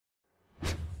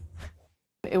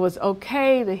it was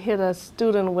okay to hit a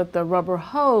student with the rubber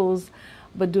hose,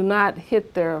 but do not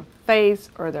hit their face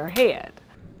or their head.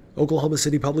 Oklahoma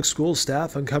City Public Schools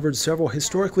staff uncovered several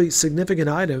historically significant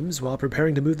items while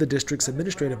preparing to move the district's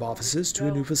administrative offices to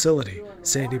a new facility.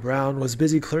 Sandy Brown was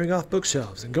busy clearing off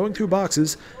bookshelves and going through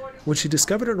boxes when she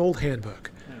discovered an old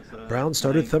handbook. Brown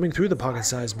started thumbing through the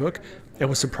pocket-sized book and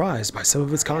was surprised by some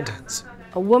of its contents.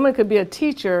 A woman could be a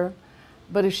teacher,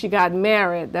 but if she got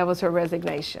married, that was her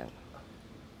resignation.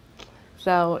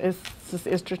 So it's just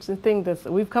an interesting thing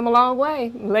that we've come a long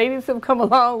way. Ladies have come a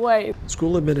long way.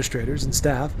 School administrators and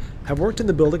staff have worked in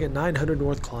the building at 900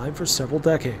 North Cline for several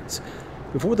decades.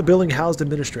 Before the building housed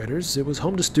administrators, it was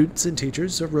home to students and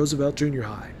teachers of Roosevelt Junior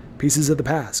High. Pieces of the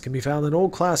past can be found in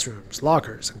old classrooms,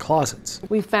 lockers, and closets.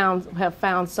 We have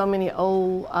found so many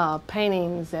old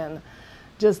paintings, and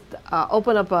just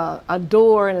open up a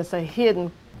door and it's a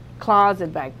hidden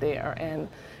closet back there, and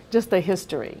just the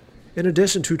history. In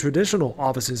addition to traditional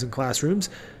offices and classrooms,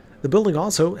 the building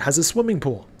also has a swimming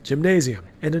pool, gymnasium,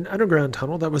 and an underground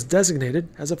tunnel that was designated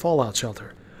as a fallout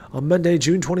shelter. On Monday,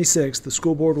 June 26th, the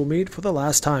school board will meet for the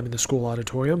last time in the school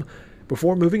auditorium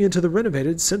before moving into the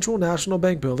renovated Central National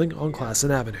Bank building on Classen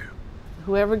Avenue.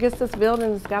 Whoever gets this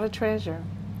building has got a treasure.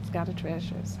 It's got a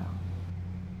treasure, so.